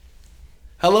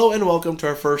Hello and welcome to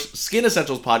our first Skin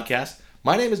Essentials podcast.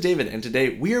 My name is David and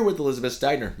today we are with Elizabeth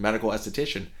Steigner, medical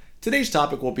esthetician. Today's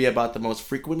topic will be about the most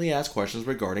frequently asked questions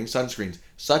regarding sunscreens,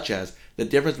 such as the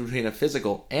difference between a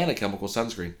physical and a chemical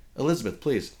sunscreen. Elizabeth,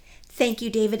 please. Thank you,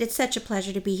 David. It's such a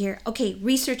pleasure to be here. Okay,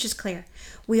 research is clear.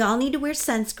 We all need to wear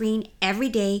sunscreen every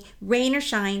day, rain or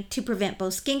shine, to prevent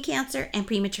both skin cancer and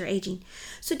premature aging.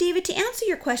 So, David, to answer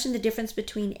your question, the difference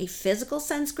between a physical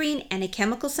sunscreen and a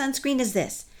chemical sunscreen is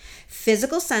this.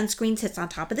 Physical sunscreen sits on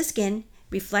top of the skin,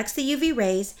 reflects the UV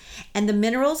rays, and the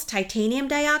minerals titanium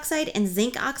dioxide and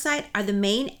zinc oxide are the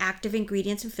main active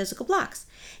ingredients in physical blocks.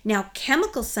 Now,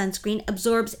 chemical sunscreen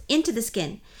absorbs into the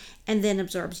skin and then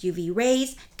absorbs UV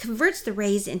rays, converts the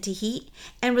rays into heat,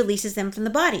 and releases them from the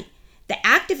body. The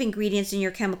active ingredients in your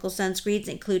chemical sunscreens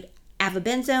include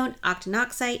avobenzone,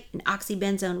 octinoxate, and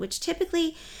oxybenzone, which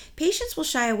typically patients will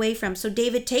shy away from. So,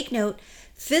 David, take note,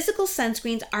 physical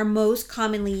sunscreens are most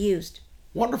commonly used.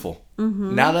 Wonderful.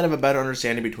 Now that I have a better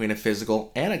understanding between a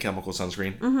physical and a chemical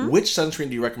sunscreen, which sunscreen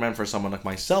do you recommend for someone like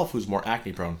myself who's more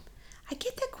acne prone? I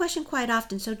get that question quite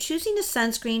often, so choosing a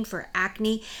sunscreen for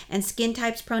acne and skin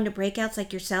types prone to breakouts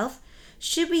like yourself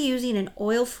should be using an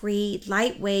oil-free,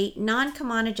 lightweight,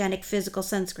 non-comedogenic physical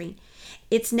sunscreen.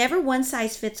 It's never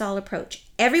one-size-fits-all approach.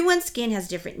 Everyone's skin has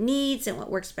different needs, and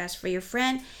what works best for your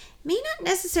friend may not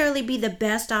necessarily be the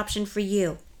best option for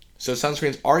you. So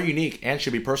sunscreens are unique and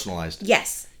should be personalized.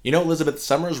 Yes. You know, Elizabeth,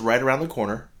 summer is right around the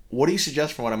corner. What do you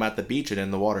suggest for when I'm at the beach and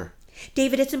in the water?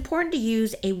 David, it's important to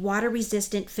use a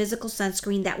water-resistant physical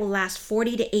sunscreen that will last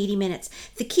 40 to 80 minutes.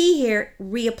 The key here,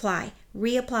 reapply.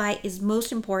 Reapply is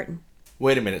most important.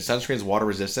 Wait a minute, sunscreen's water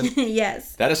resistant?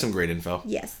 Yes. That is some great info.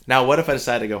 Yes. Now, what if I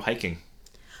decide to go hiking?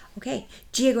 Okay,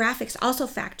 geographics also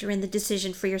factor in the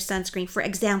decision for your sunscreen. For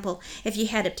example, if you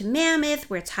head up to Mammoth,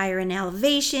 where it's higher in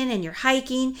elevation and you're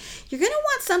hiking, you're going to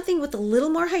want something with a little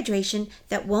more hydration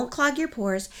that won't clog your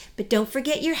pores, but don't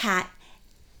forget your hat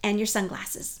and your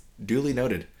sunglasses. Duly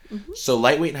noted. So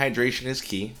lightweight and hydration is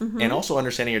key, and also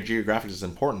understanding your geographics is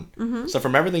important. So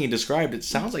from everything you described, it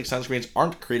sounds like sunscreens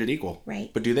aren't created equal. Right.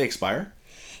 But do they expire?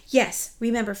 Yes,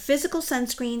 remember, physical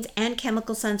sunscreens and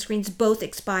chemical sunscreens both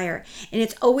expire, and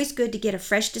it's always good to get a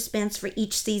fresh dispense for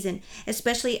each season,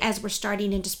 especially as we're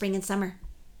starting into spring and summer.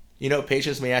 You know,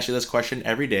 patients may ask you this question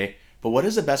every day, but what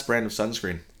is the best brand of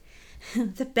sunscreen?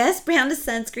 The best brand of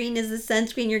sunscreen is the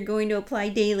sunscreen you're going to apply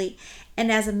daily.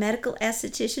 And as a medical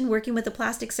esthetician working with a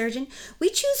plastic surgeon, we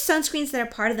choose sunscreens that are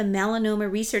part of the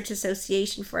Melanoma Research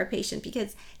Association for our patient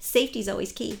because safety is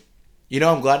always key. You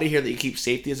know, I'm glad to hear that you keep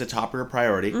safety as a top of your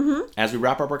priority. As we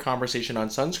wrap up our conversation on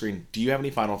sunscreen, do you have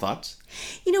any final thoughts?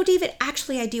 You know, David,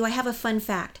 actually I do. I have a fun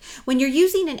fact. When you're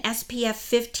using an SPF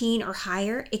 15 or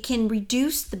higher, it can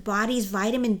reduce the body's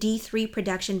vitamin D3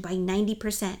 production by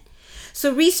 90%.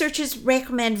 So researchers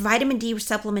recommend vitamin D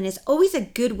supplement is always a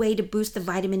good way to boost the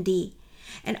vitamin D.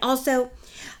 And also,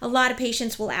 a lot of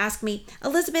patients will ask me,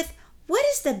 Elizabeth, what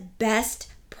is the best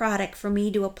product for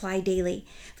me to apply daily?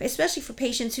 Especially for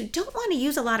patients who don't want to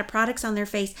use a lot of products on their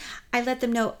face, I let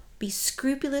them know, be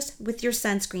scrupulous with your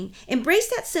sunscreen. Embrace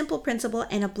that simple principle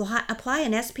and apply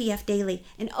an SPF daily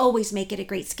and always make it a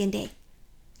great skin day.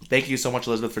 Thank you so much,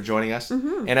 Elizabeth, for joining us.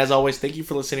 And as always, thank you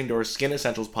for listening to our Skin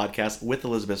Essentials podcast with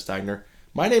Elizabeth Steigner.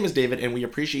 My name is David, and we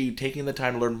appreciate you taking the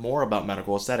time to learn more about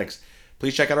medical aesthetics.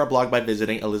 Please check out our blog by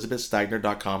visiting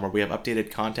elizabethsteigner.com, where we have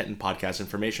updated content and podcast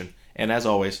information. And as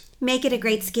always, make it a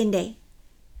great skin day.